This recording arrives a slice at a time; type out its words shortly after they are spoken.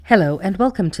Hello and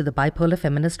welcome to the Bipolar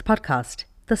Feminist podcast.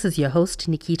 This is your host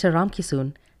Nikita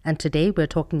Ramkisoon, and today we're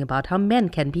talking about how men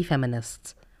can be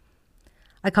feminists.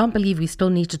 I can't believe we still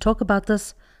need to talk about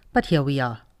this, but here we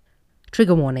are.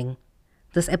 Trigger warning.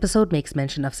 This episode makes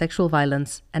mention of sexual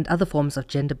violence and other forms of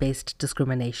gender-based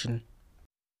discrimination.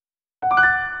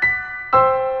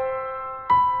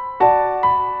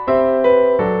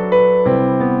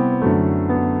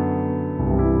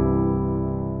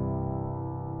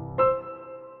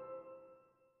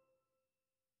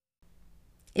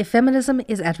 If feminism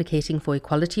is advocating for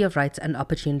equality of rights and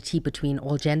opportunity between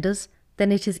all genders,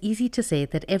 then it is easy to say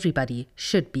that everybody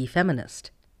should be feminist.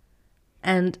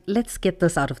 And let's get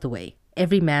this out of the way.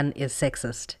 Every man is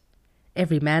sexist.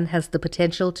 Every man has the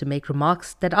potential to make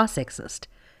remarks that are sexist,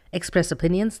 express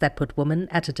opinions that put women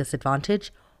at a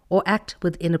disadvantage, or act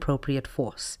with inappropriate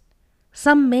force.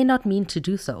 Some may not mean to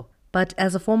do so, but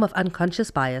as a form of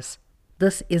unconscious bias,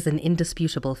 this is an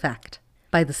indisputable fact.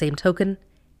 By the same token,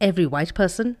 every white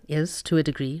person is, to a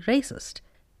degree, racist.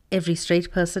 Every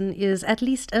straight person is at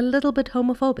least a little bit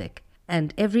homophobic,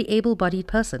 and every able-bodied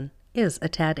person is a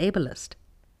tad ableist.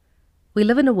 We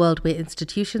live in a world where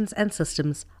institutions and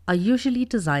systems are usually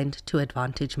designed to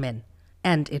advantage men,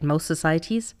 and in most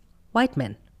societies, white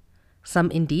men.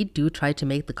 Some indeed do try to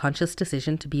make the conscious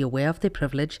decision to be aware of their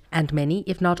privilege, and many,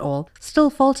 if not all, still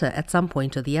falter at some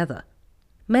point or the other.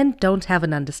 Men don't have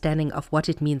an understanding of what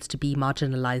it means to be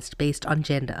marginalized based on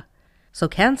gender. So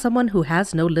can someone who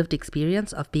has no lived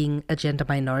experience of being a gender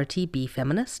minority be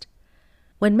feminist?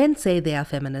 When men say they are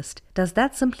feminist, does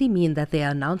that simply mean that they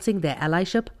are announcing their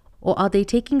allyship, or are they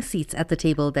taking seats at the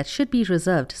table that should be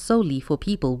reserved solely for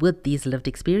people with these lived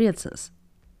experiences?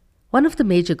 One of the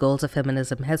major goals of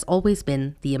feminism has always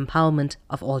been the empowerment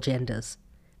of all genders.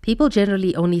 People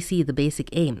generally only see the basic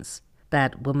aims,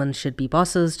 that women should be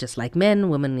bosses just like men,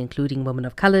 women including women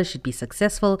of color should be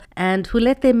successful, and who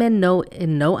let their men know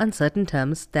in no uncertain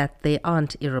terms that they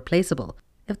aren't irreplaceable.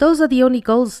 If those are the only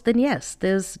goals, then yes,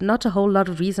 there's not a whole lot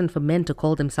of reason for men to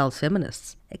call themselves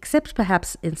feminists, except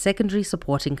perhaps in secondary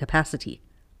supporting capacity.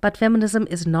 But feminism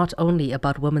is not only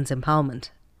about women's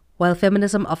empowerment. While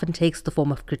feminism often takes the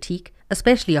form of critique,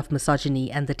 especially of misogyny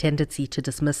and the tendency to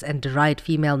dismiss and deride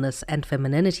femaleness and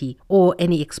femininity, or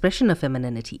any expression of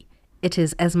femininity, it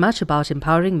is as much about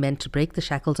empowering men to break the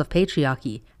shackles of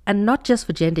patriarchy, and not just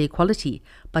for gender equality,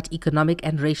 but economic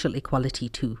and racial equality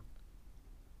too.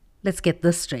 Let's get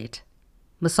this straight.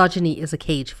 Misogyny is a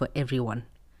cage for everyone.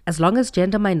 As long as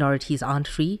gender minorities aren't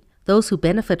free, those who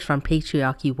benefit from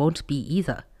patriarchy won't be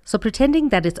either. So pretending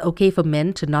that it's okay for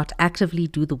men to not actively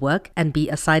do the work and be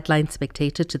a sideline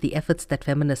spectator to the efforts that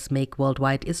feminists make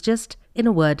worldwide is just, in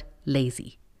a word,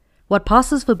 lazy. What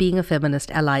passes for being a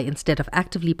feminist ally instead of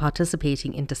actively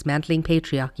participating in dismantling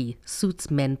patriarchy suits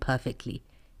men perfectly.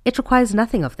 It requires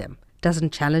nothing of them,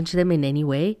 doesn't challenge them in any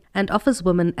way, and offers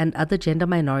women and other gender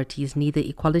minorities neither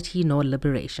equality nor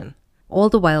liberation, all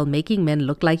the while making men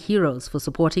look like heroes for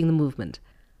supporting the movement.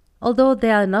 Although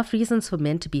there are enough reasons for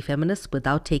men to be feminists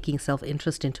without taking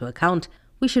self-interest into account,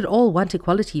 we should all want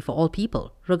equality for all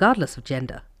people, regardless of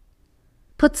gender.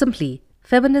 Put simply,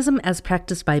 feminism as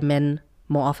practiced by men,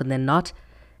 more often than not,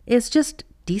 is just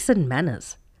decent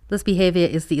manners. This behavior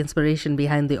is the inspiration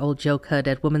behind the old joke heard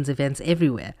at women's events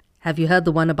everywhere. Have you heard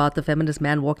the one about the feminist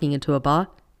man walking into a bar?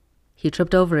 He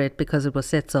tripped over it because it was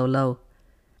set so low.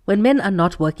 When men are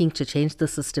not working to change the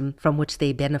system from which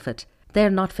they benefit, they are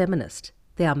not feminist.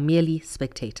 They are merely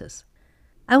spectators.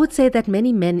 I would say that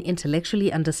many men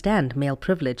intellectually understand male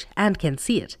privilege and can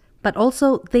see it, but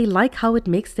also they like how it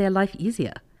makes their life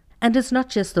easier. And it's not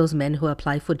just those men who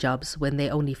apply for jobs when they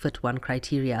only fit one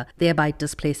criteria, thereby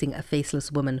displacing a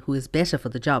faceless woman who is better for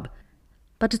the job.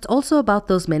 But it's also about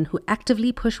those men who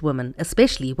actively push women,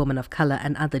 especially women of color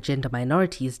and other gender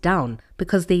minorities, down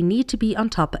because they need to be on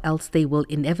top, else they will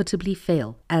inevitably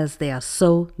fail, as they are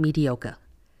so mediocre.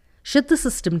 Should the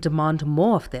system demand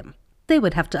more of them, they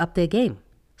would have to up their game.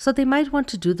 So they might want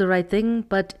to do the right thing,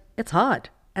 but it's hard,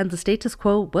 and the status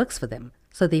quo works for them.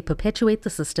 So they perpetuate the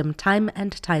system time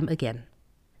and time again.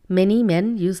 Many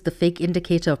men use the fake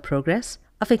indicator of progress,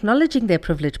 of acknowledging their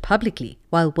privilege publicly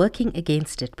while working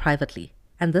against it privately.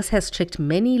 And this has tricked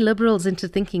many liberals into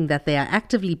thinking that they are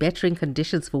actively bettering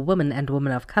conditions for women and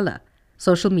women of color.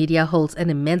 Social media holds an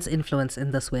immense influence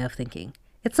in this way of thinking.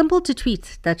 It's simple to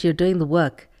tweet that you're doing the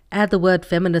work, add the word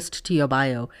feminist to your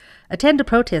bio, attend a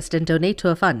protest and donate to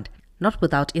a fund, not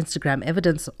without Instagram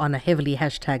evidence on a heavily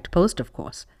hashtagged post, of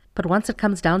course. But once it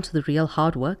comes down to the real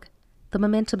hard work, the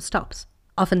momentum stops.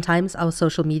 Oftentimes, our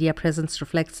social media presence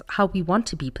reflects how we want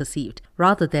to be perceived,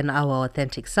 rather than our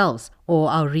authentic selves or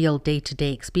our real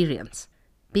day-to-day experience.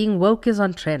 Being woke is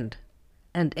on trend.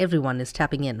 and everyone is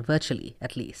tapping in, virtually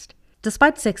at least.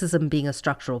 Despite sexism being a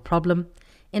structural problem,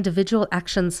 individual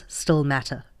actions still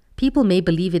matter. People may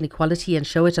believe in equality and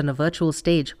show it on a virtual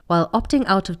stage while opting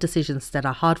out of decisions that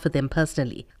are hard for them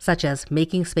personally, such as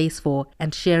making space for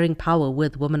and sharing power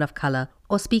with women of color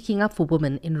or speaking up for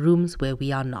women in rooms where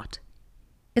we are not.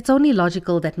 It's only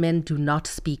logical that men do not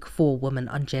speak for women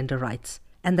on gender rights,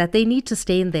 and that they need to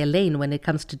stay in their lane when it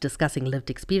comes to discussing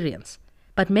lived experience.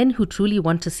 But men who truly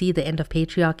want to see the end of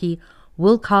patriarchy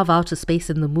will carve out a space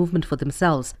in the movement for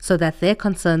themselves so that their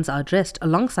concerns are addressed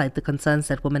alongside the concerns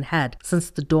that women had since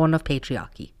the dawn of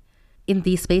patriarchy. In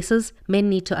these spaces, men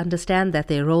need to understand that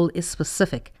their role is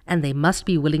specific and they must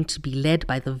be willing to be led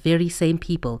by the very same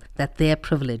people that their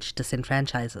privilege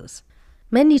disenfranchises.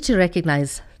 Men need to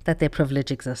recognize that their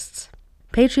privilege exists.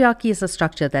 Patriarchy is a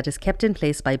structure that is kept in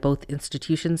place by both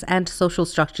institutions and social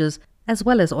structures as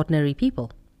well as ordinary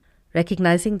people.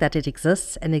 Recognizing that it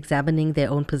exists and examining their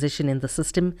own position in the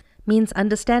system means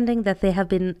understanding that they have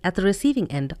been at the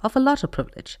receiving end of a lot of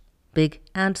privilege, big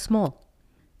and small.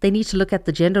 They need to look at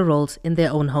the gender roles in their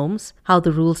own homes, how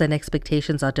the rules and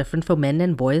expectations are different for men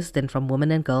and boys than from women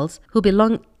and girls who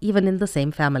belong even in the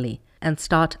same family, and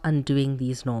start undoing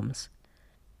these norms.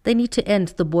 They need to end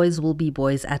the boys will be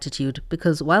boys attitude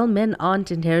because while men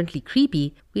aren't inherently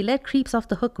creepy, we let creeps off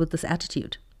the hook with this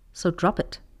attitude. So drop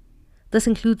it. This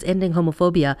includes ending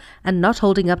homophobia and not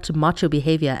holding up to macho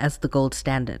behavior as the gold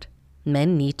standard.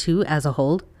 Men need to, as a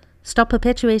whole, stop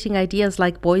perpetuating ideas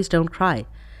like boys don't cry.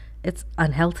 It's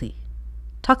unhealthy.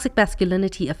 Toxic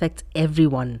masculinity affects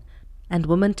everyone, and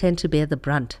women tend to bear the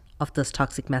brunt of this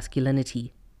toxic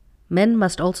masculinity. Men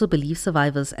must also believe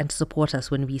survivors and support us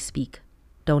when we speak.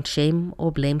 Don't shame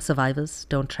or blame survivors.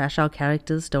 Don't trash our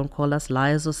characters. Don't call us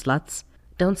liars or sluts.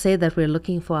 Don't say that we're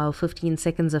looking for our 15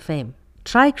 seconds of fame.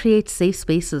 Try create safe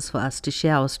spaces for us to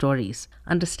share our stories.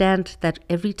 Understand that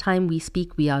every time we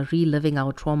speak, we are reliving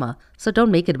our trauma. So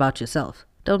don't make it about yourself.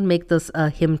 Don't make this a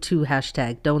him too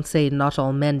hashtag. Don't say not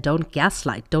all men. Don't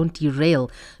gaslight. Don't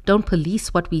derail. Don't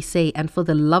police what we say. And for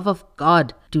the love of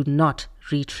God, do not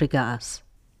re-trigger us.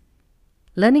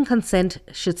 Learning consent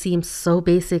should seem so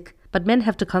basic, but men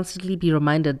have to constantly be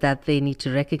reminded that they need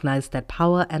to recognize that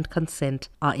power and consent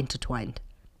are intertwined.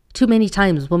 Too many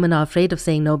times, women are afraid of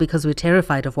saying no because we're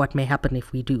terrified of what may happen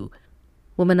if we do.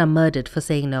 Women are murdered for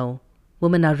saying no.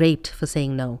 Women are raped for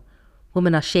saying no.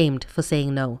 Women are shamed for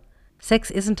saying no. Sex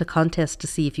isn't a contest to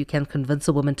see if you can convince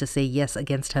a woman to say yes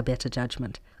against her better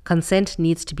judgment. Consent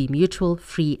needs to be mutual,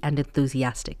 free, and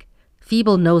enthusiastic.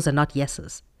 Feeble no's are not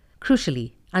yeses.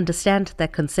 Crucially, understand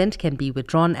that consent can be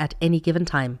withdrawn at any given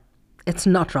time. It's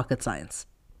not rocket science.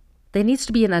 There needs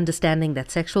to be an understanding that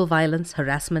sexual violence,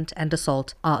 harassment, and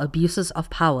assault are abuses of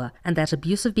power and that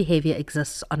abusive behavior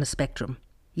exists on a spectrum.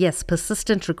 Yes,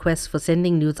 persistent requests for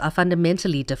sending nudes are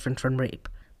fundamentally different from rape,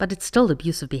 but it's still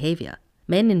abusive behavior.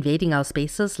 Men invading our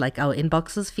spaces, like our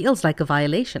inboxes, feels like a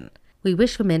violation. We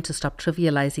wish for men to stop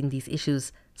trivializing these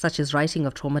issues, such as writing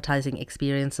of traumatizing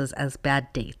experiences as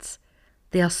bad dates.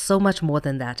 They are so much more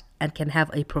than that and can have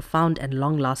a profound and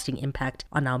long-lasting impact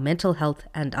on our mental health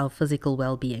and our physical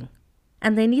well-being.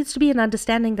 And there needs to be an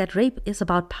understanding that rape is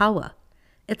about power.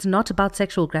 It's not about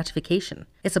sexual gratification.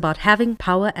 It's about having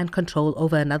power and control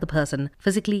over another person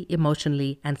physically,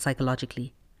 emotionally, and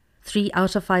psychologically. 3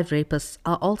 out of 5 rapists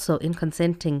are also in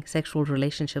consenting sexual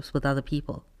relationships with other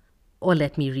people. Or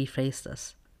let me rephrase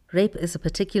this. Rape is a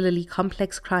particularly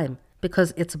complex crime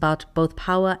because it's about both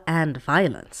power and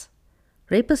violence.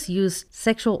 Rapists use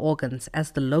sexual organs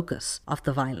as the locus of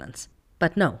the violence.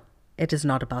 But no, it is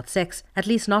not about sex, at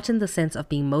least not in the sense of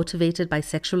being motivated by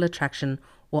sexual attraction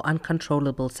or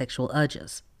uncontrollable sexual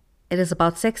urges. It is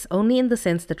about sex only in the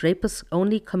sense that rapists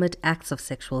only commit acts of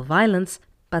sexual violence,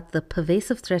 but the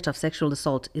pervasive threat of sexual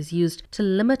assault is used to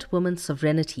limit women's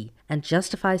sovereignty and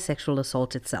justify sexual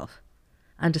assault itself.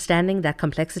 Understanding that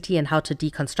complexity and how to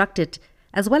deconstruct it,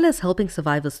 as well as helping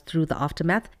survivors through the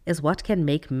aftermath, is what can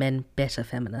make men better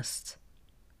feminists.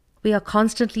 We are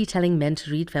constantly telling men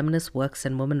to read feminist works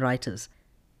and women writers,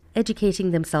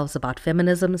 educating themselves about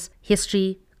feminisms,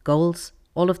 history, goals,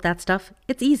 all of that stuff.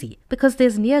 It's easy because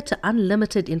there's near to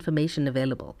unlimited information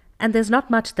available, and there's not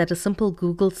much that a simple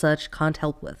Google search can't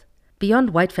help with.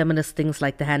 Beyond white feminist things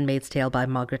like The Handmaid's Tale by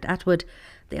Margaret Atwood,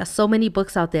 there are so many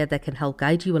books out there that can help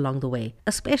guide you along the way,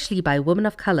 especially by women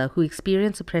of color who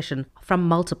experience oppression from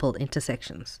multiple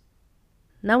intersections.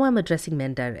 Now I'm addressing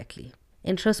men directly.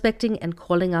 Introspecting and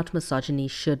calling out misogyny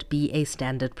should be a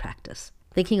standard practice.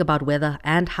 Thinking about whether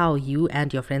and how you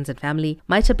and your friends and family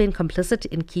might have been complicit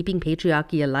in keeping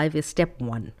patriarchy alive is step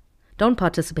 1. Don't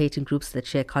participate in groups that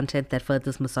share content that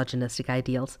furthers misogynistic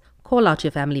ideals. Call out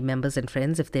your family members and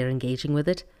friends if they're engaging with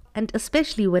it, and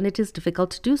especially when it is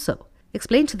difficult to do so.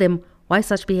 Explain to them why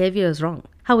such behavior is wrong,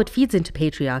 how it feeds into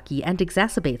patriarchy and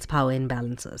exacerbates power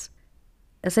imbalances.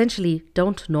 Essentially,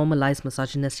 don't normalize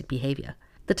misogynistic behavior.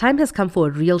 The time has come for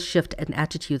a real shift in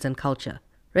attitudes and culture.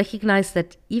 Recognize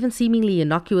that even seemingly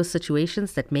innocuous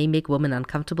situations that may make women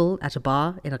uncomfortable at a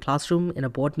bar, in a classroom, in a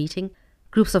board meeting,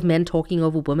 groups of men talking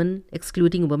over women,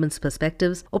 excluding women's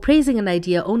perspectives, or praising an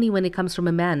idea only when it comes from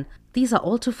a man, these are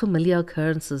all too familiar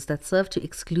occurrences that serve to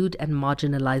exclude and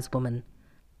marginalize women.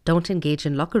 Don't engage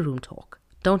in locker room talk.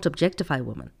 Don't objectify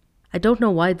women. I don't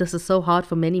know why this is so hard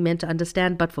for many men to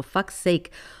understand, but for fuck's sake,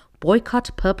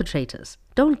 boycott perpetrators.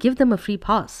 Don't give them a free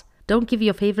pass. Don't give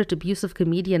your favorite abusive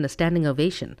comedian a standing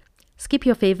ovation. Skip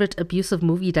your favorite abusive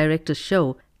movie director's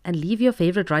show and leave your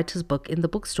favorite writer's book in the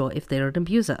bookstore if they're an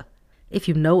abuser. If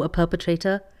you know a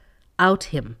perpetrator, out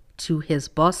him to his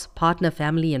boss, partner,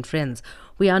 family, and friends.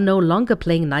 We are no longer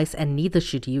playing nice, and neither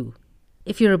should you.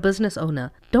 If you're a business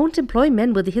owner, don't employ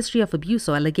men with a history of abuse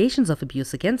or allegations of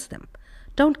abuse against them.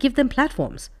 Don't give them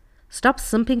platforms. Stop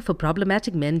simping for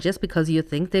problematic men just because you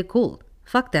think they're cool.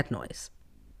 Fuck that noise.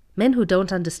 Men who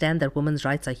don't understand that women's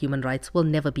rights are human rights will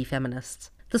never be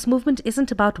feminists. This movement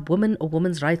isn't about women or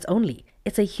women's rights only.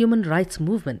 It's a human rights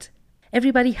movement.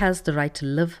 Everybody has the right to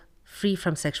live free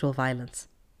from sexual violence,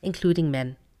 including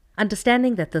men.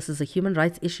 Understanding that this is a human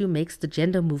rights issue makes the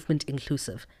gender movement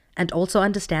inclusive, and also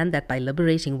understand that by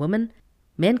liberating women,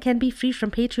 men can be free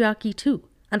from patriarchy too.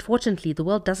 Unfortunately, the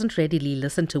world doesn't readily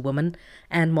listen to women,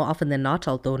 and more often than not,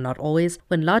 although not always,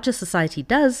 when larger society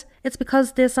does, it's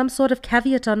because there's some sort of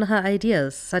caveat on her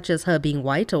ideas, such as her being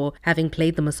white or having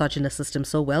played the misogynist system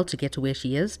so well to get to where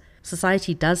she is.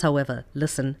 Society does, however,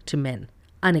 listen to men,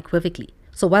 unequivocally.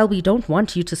 So while we don't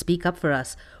want you to speak up for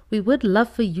us, we would love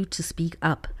for you to speak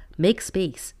up, make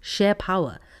space, share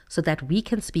power, so that we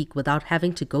can speak without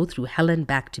having to go through hell and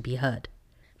back to be heard.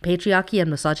 Patriarchy and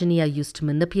misogyny are used to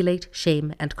manipulate,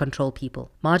 shame, and control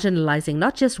people, marginalizing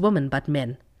not just women but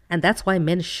men. And that's why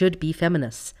men should be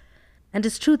feminists. And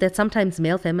it's true that sometimes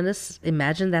male feminists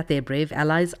imagine that they're brave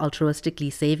allies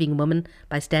altruistically saving women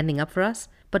by standing up for us,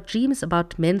 but dreams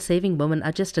about men saving women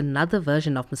are just another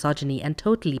version of misogyny and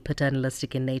totally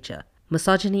paternalistic in nature.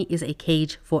 Misogyny is a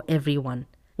cage for everyone.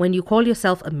 When you call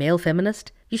yourself a male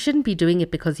feminist, you shouldn't be doing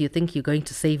it because you think you're going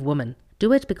to save women.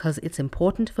 Do it because it's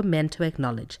important for men to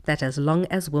acknowledge that as long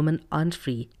as women aren't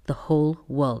free, the whole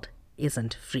world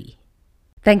isn't free.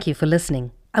 Thank you for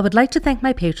listening. I would like to thank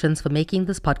my patrons for making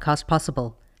this podcast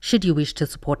possible. Should you wish to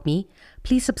support me,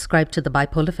 please subscribe to The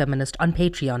Bipolar Feminist on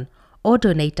Patreon or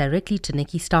donate directly to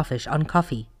Nikki Starfish on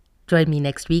Ko-fi. Join me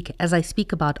next week as I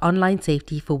speak about online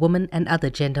safety for women and other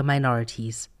gender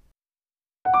minorities.